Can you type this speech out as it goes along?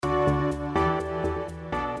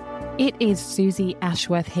It is Susie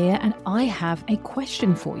Ashworth here, and I have a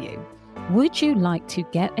question for you. Would you like to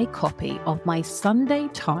get a copy of my Sunday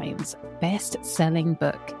Times best-selling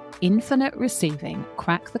book, Infinite Receiving: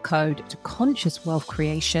 Crack the Code to Conscious Wealth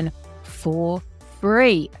Creation, for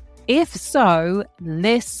free? If so,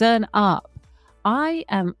 listen up. I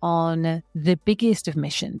am on the biggest of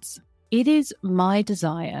missions. It is my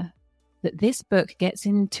desire that this book gets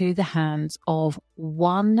into the hands of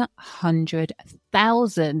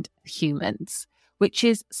 100,000 humans, which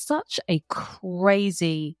is such a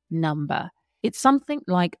crazy number. It's something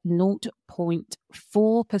like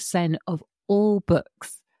 0.4% of all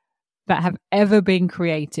books that have ever been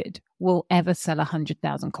created will ever sell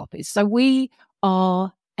 100,000 copies. So we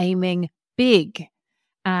are aiming big,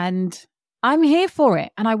 and I'm here for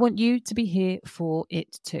it, and I want you to be here for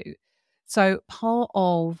it too. So part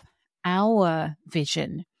of our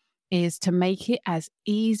vision is to make it as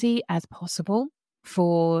easy as possible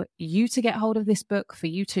for you to get hold of this book, for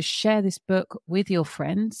you to share this book with your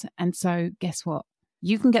friends. And so guess what?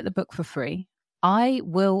 You can get the book for free. I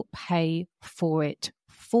will pay for it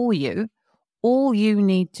for you. All you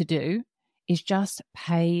need to do is just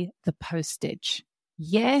pay the postage.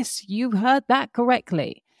 Yes, you heard that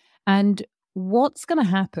correctly. And what's going to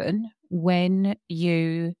happen when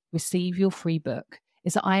you receive your free book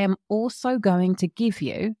is that I am also going to give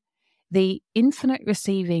you the Infinite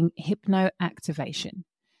Receiving Hypno Activation.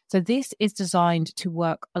 So this is designed to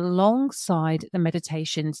work alongside the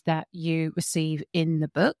meditations that you receive in the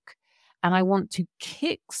book. And I want to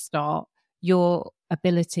kickstart your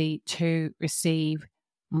ability to receive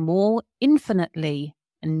more infinitely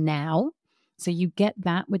now. So you get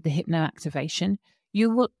that with the Hypno Activation. You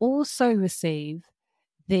will also receive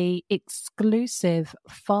the exclusive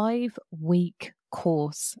 5-week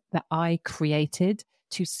course that I created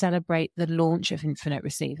to celebrate the launch of Infinite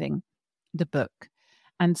Receiving, the book.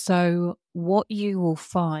 And so what you will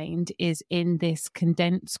find is in this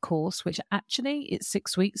condensed course, which actually it's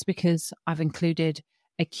 6 weeks because I've included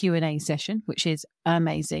a Q&A session, which is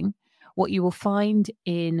amazing. What you will find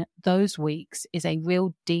in those weeks is a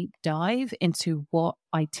real deep dive into what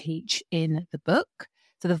I teach in the book.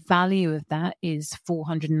 So the value of that is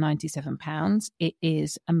 £497. It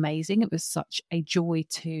is amazing. It was such a joy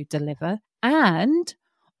to deliver. And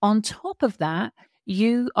on top of that,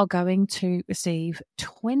 you are going to receive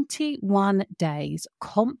 21 days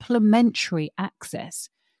complimentary access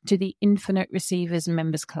to the Infinite Receivers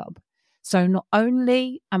Members Club. So not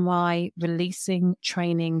only am I releasing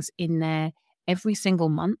trainings in there every single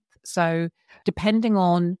month, so depending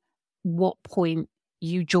on what point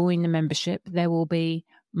you join the membership, there will be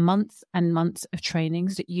months and months of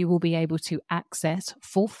trainings that you will be able to access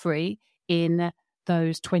for free in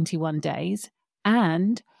those 21 days.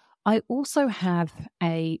 And I also have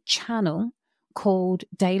a channel called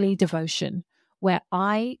Daily Devotion, where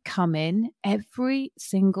I come in every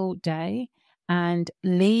single day and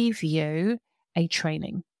leave you a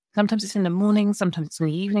training. Sometimes it's in the morning, sometimes it's in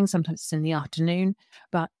the evening, sometimes it's in the afternoon,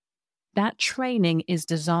 but that training is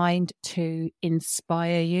designed to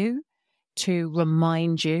inspire you, to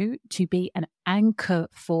remind you, to be an anchor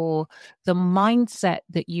for the mindset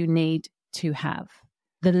that you need to have,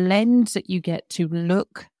 the lens that you get to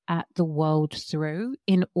look at the world through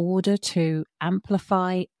in order to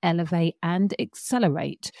amplify, elevate, and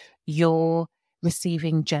accelerate your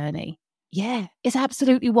receiving journey. Yeah, it's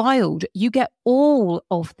absolutely wild. You get all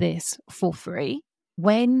of this for free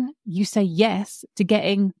when you say yes to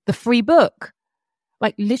getting the free book.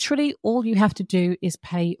 Like literally all you have to do is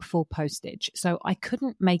pay full postage. So I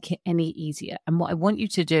couldn't make it any easier. And what I want you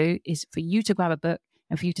to do is for you to grab a book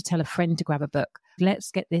and for you to tell a friend to grab a book.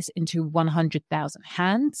 Let's get this into 100,000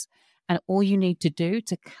 hands. And all you need to do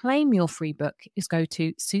to claim your free book is go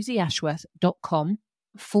to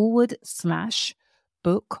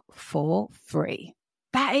susieashworth.com/book for free.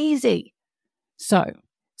 That easy. So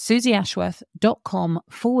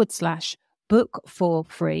susieashworth.com/book for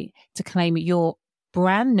free to claim your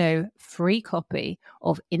brand new free copy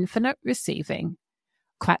of Infinite Receiving,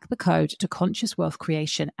 Crack the Code to Conscious Wealth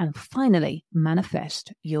Creation, and finally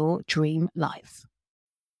manifest your dream life.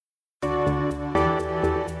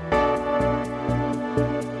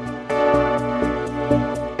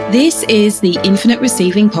 This is the Infinite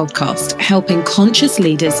Receiving Podcast, helping conscious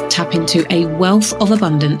leaders tap into a wealth of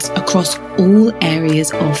abundance across all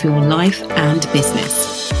areas of your life and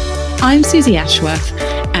business. I'm Susie Ashworth,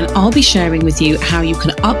 and I'll be sharing with you how you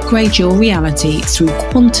can upgrade your reality through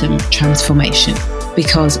quantum transformation,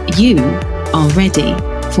 because you are ready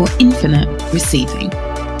for infinite receiving.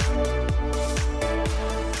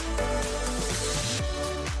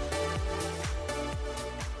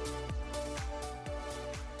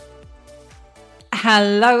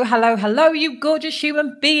 Hello, you gorgeous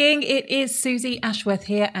human being. It is Susie Ashworth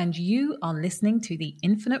here, and you are listening to the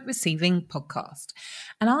Infinite Receiving Podcast.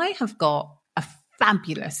 And I have got a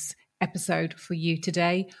fabulous episode for you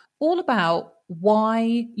today, all about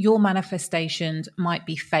why your manifestations might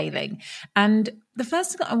be failing. And the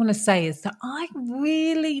first thing that I want to say is that I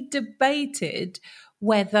really debated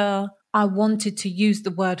whether I wanted to use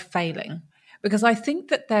the word failing, because I think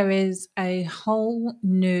that there is a whole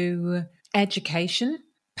new education,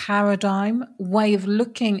 paradigm, way of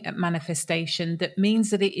looking at manifestation that means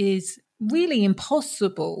that it is really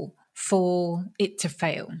impossible for it to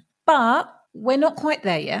fail. But we're not quite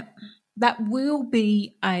there yet. That will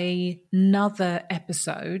be another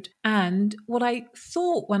episode. And what I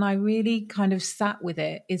thought when I really kind of sat with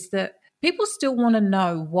it is that people still want to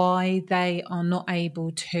know why they are not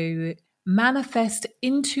able to manifest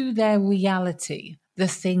into their reality the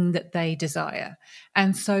thing that they desire.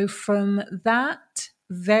 And so from that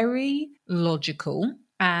very logical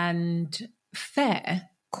and fair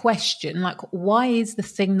question, like, why is the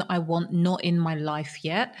thing that I want not in my life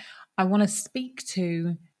yet? I want to speak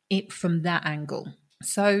to it from that angle.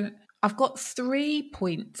 So I've got 3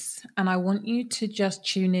 points, and I want you to just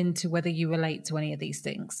tune in to whether you relate to any of these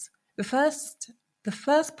things. The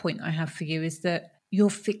first point I have for you is that you're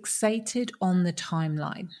fixated on the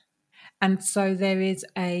timeline. And so there is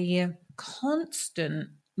a constant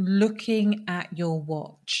looking at your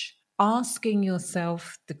watch, asking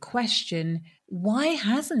yourself the question, why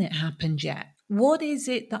hasn't it happened yet? What is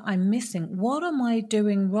it that I'm missing? What am I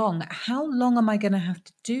doing wrong? How long am I going to have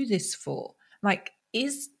to do this for? Like,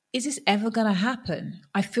 is this ever going to happen?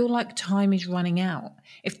 I feel like time is running out.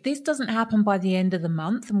 If this doesn't happen by the end of the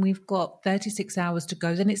month and we've got 36 hours to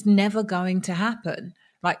go, then it's never going to happen.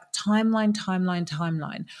 Like,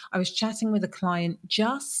 timeline. I was chatting with a client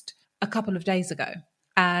just a couple of days ago,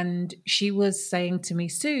 and she was saying to me,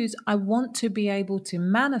 Suze, I want to be able to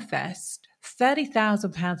manifest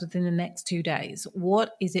 £30,000 within the next 2 days.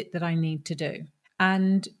 What is it that I need to do?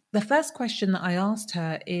 And the first question that I asked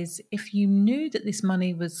her is, if you knew that this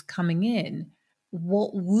money was coming in,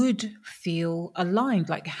 what would feel aligned?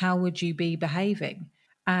 Like, how would you be behaving?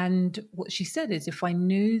 And what she said is, if I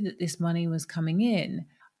knew that this money was coming in,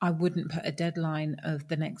 I wouldn't put a deadline of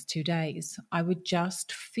the next 2 days. I would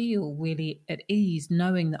just feel really at ease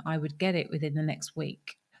knowing that I would get it within the next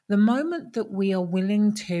week. The moment that we are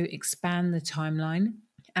willing to expand the timeline,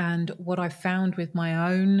 and what I found with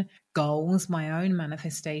my own goals, my own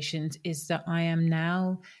manifestations, is that I am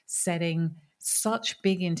now setting such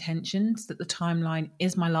big intentions that the timeline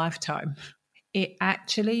is my lifetime. It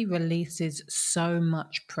actually releases so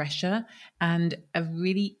much pressure, and a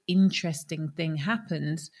really interesting thing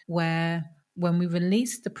happens where when we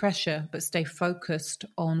release the pressure but stay focused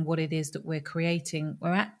on what it is that we're creating,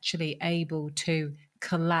 we're actually able to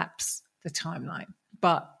collapse the timeline.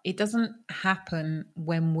 But it doesn't happen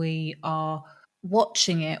when we are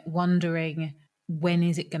watching it, wondering, when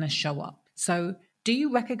is it going to show up? So do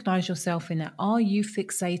you recognize yourself in that? Are you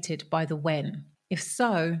fixated by the when? If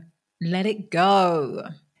so, let it go.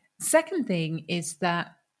 Second thing is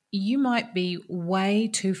that you might be way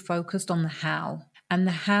too focused on the how, and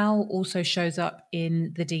the how also shows up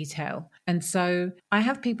in the detail. And so I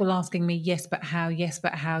have people asking me, yes, but how? Yes,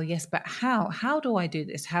 but how? Yes, but how? How do I do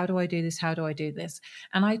this? How do I do this? How do I do this?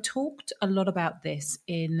 And I talked a lot about this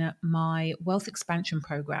in my wealth expansion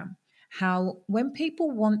program. How when people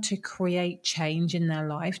want to create change in their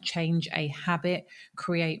life, change a habit,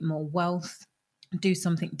 create more wealth, do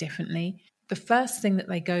something differently, the first thing that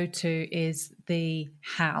they go to is the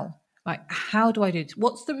how. Like, how do I do this?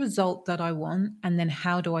 What's the result that I want? And then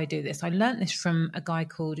how do I do this? I learned this from a guy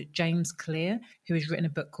called James Clear, who has written a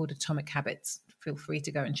book called Atomic Habits. Feel free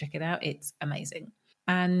to go and check it out. It's amazing.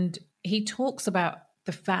 And he talks about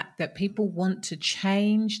the fact that people want to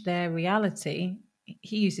change their reality.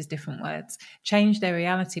 He uses different words, change their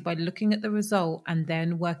reality by looking at the result and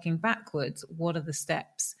then working backwards. What are the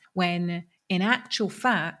steps? When in actual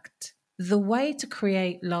fact, the way to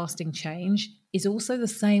create lasting change is also the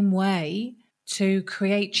same way to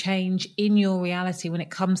create change in your reality when it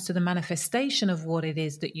comes to the manifestation of what it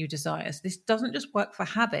is that you desire. So this doesn't just work for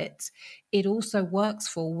habits, it also works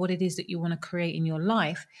for what it is that you want to create in your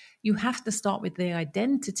life. You have to start with the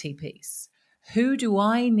identity piece. Who do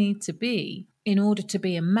I need to be in order to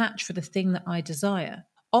be a match for the thing that I desire?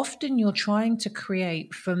 Often you're trying to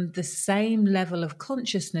create from the same level of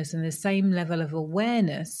consciousness and the same level of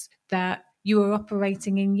awareness that you were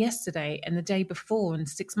operating in yesterday and the day before and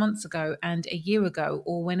 6 months ago and a year ago,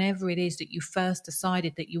 or whenever it is that you first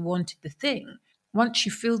decided that you wanted the thing. Once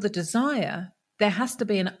you feel the desire, there has to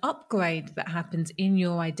be an upgrade that happens in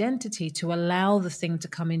your identity to allow the thing to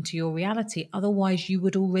come into your reality. Otherwise, you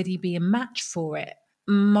would already be a match for it.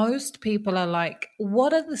 Most people are like,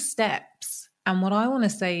 what are the steps? And what I want to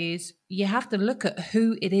say is you have to look at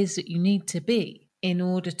who it is that you need to be in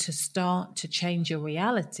order to start to change your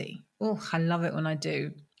reality. Oh, I love it when I do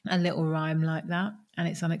a little rhyme like that and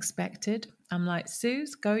it's unexpected. I'm like,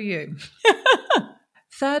 Suze, go you.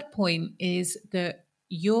 Third point is that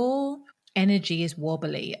your energy is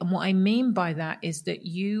wobbly. And what I mean by that is that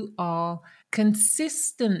you are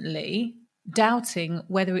consistently doubting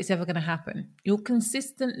whether it's ever going to happen. You're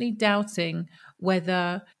consistently doubting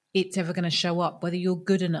whether it's ever going to show up, whether you're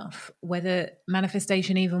good enough, whether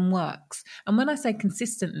manifestation even works. And when I say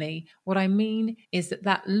consistently, what I mean is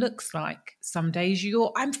that looks like some days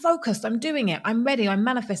I'm focused, I'm doing it, I'm ready, I'm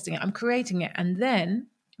manifesting it, I'm creating it. And then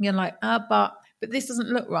you're like, but this doesn't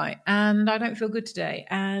look right. And I don't feel good today.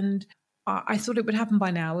 And I thought it would happen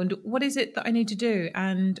by now. And what is it that I need to do?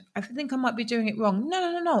 And I think I might be doing it wrong.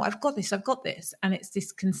 No. I've got this. And it's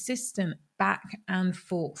this consistent back and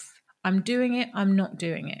forth. I'm doing it. I'm not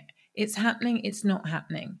doing it. It's happening. It's not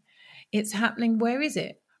happening. It's happening. Where is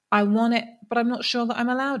it? I want it, but I'm not sure that I'm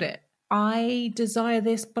allowed it. I desire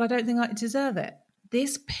this, but I don't think I deserve it.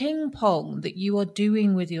 This ping pong that you are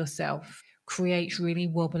doing with yourself creates really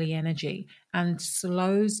wobbly energy and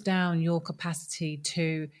slows down your capacity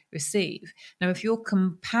to receive. Now, if you're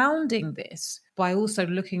compounding this by also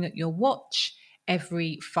looking at your watch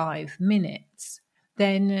every 5 minutes,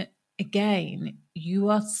 then again, you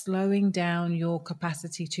are slowing down your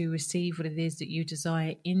capacity to receive what it is that you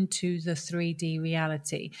desire into the 3D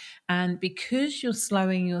reality. And because you're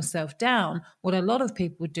slowing yourself down, what a lot of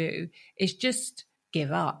people do is just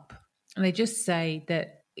give up. And they just say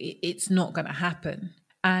that it's not going to happen.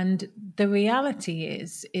 And the reality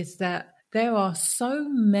is that there are so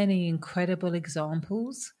many incredible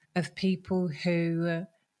examples of people who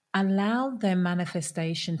allowed their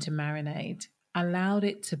manifestation to marinate, allowed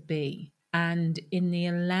it to be. And in the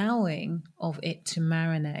allowing of it to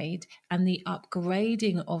marinate and the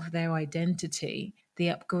upgrading of their identity, the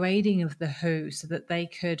upgrading of the who so that they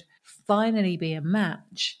could finally be a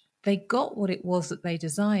match, they got what it was that they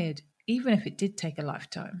desired, even if it did take a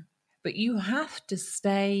lifetime. But you have to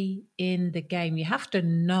stay in the game. You have to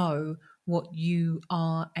know what you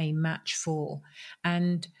are a match for.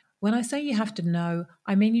 And when I say you have to know,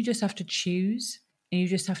 I mean you just have to choose and you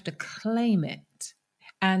just have to claim it.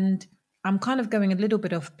 And I'm kind of going a little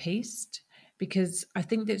bit off piste because I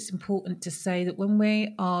think that it's important to say that when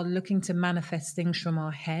we are looking to manifest things from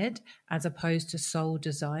our head as opposed to soul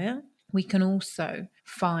desire, we can also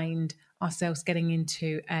find ourselves getting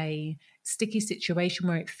into a sticky situation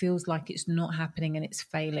where it feels like it's not happening and it's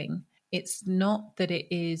failing. It's not that it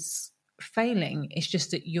is failing. It's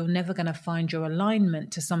just that you're never going to find your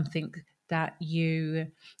alignment to something that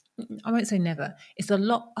I won't say never. It's a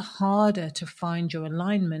lot harder to find your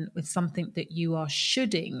alignment with something that you are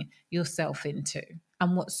shoulding yourself into.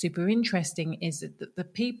 And what's super interesting is that the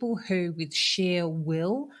people who with sheer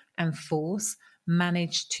will and force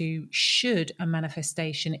manage to should a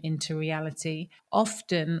manifestation into reality,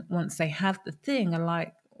 often once they have the thing are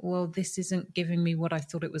like, well, this isn't giving me what I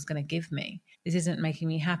thought it was going to give me. This isn't making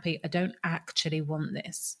me happy. I don't actually want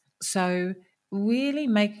this. So really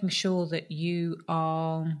making sure that you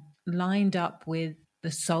are lined up with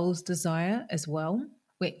the soul's desire as well,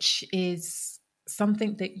 which is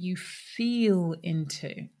something that you feel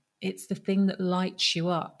into. It's the thing that lights you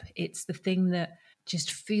up. It's the thing that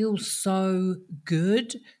just feels so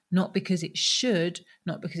good, not because it should,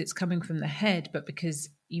 not because it's coming from the head, but because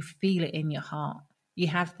you feel it in your heart. You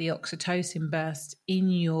have the oxytocin burst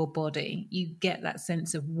in your body. You get that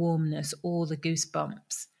sense of warmness or the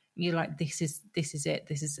goosebumps. You're like, this is it.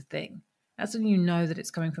 This is the thing. That's when you know that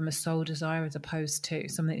it's coming from a soul desire as opposed to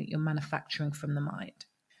something that you're manufacturing from the mind.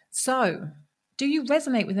 So, do you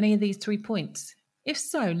resonate with any of these 3 points? If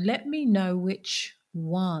so, let me know which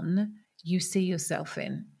one you see yourself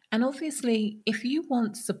in. And obviously, if you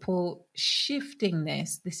want support shifting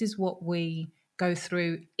this is what we go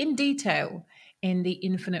through in detail in the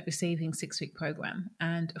Infinite Receiving 6-week program.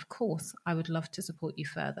 And of course, I would love to support you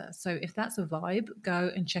further. So if that's a vibe, go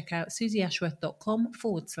and check out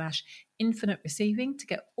susieashworth.com/infinite receiving to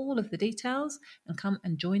get all of the details and come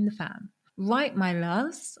and join the fam. Right, my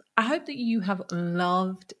loves, I hope that you have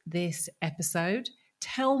loved this episode.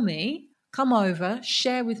 Tell me, come over,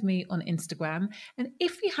 share with me on Instagram. And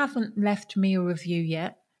if you haven't left me a review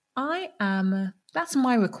yet, that's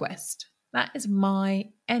my request. That is my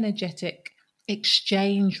energetic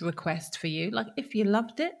exchange request for you. Like, if you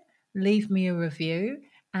loved it, leave me a review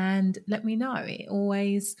and let me know. It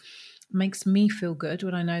always makes me feel good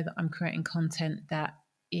when I know that I'm creating content that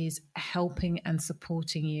is helping and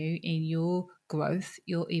supporting you in your growth,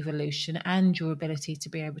 your evolution, and your ability to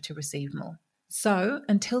be able to receive more. So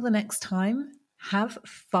until the next time, have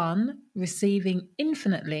fun receiving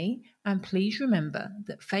infinitely, and please remember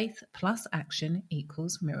that faith plus action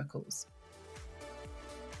equals miracles.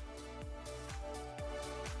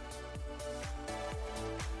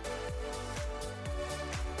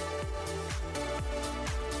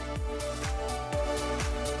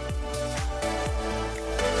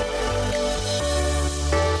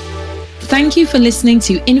 Thank you for listening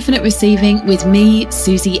to Infinite Receiving with me,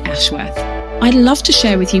 Susie Ashworth. I'd love to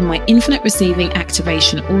share with you my Infinite Receiving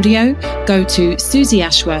activation audio. Go to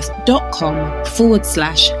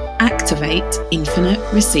susieashworth.com/activate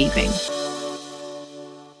infinite receiving.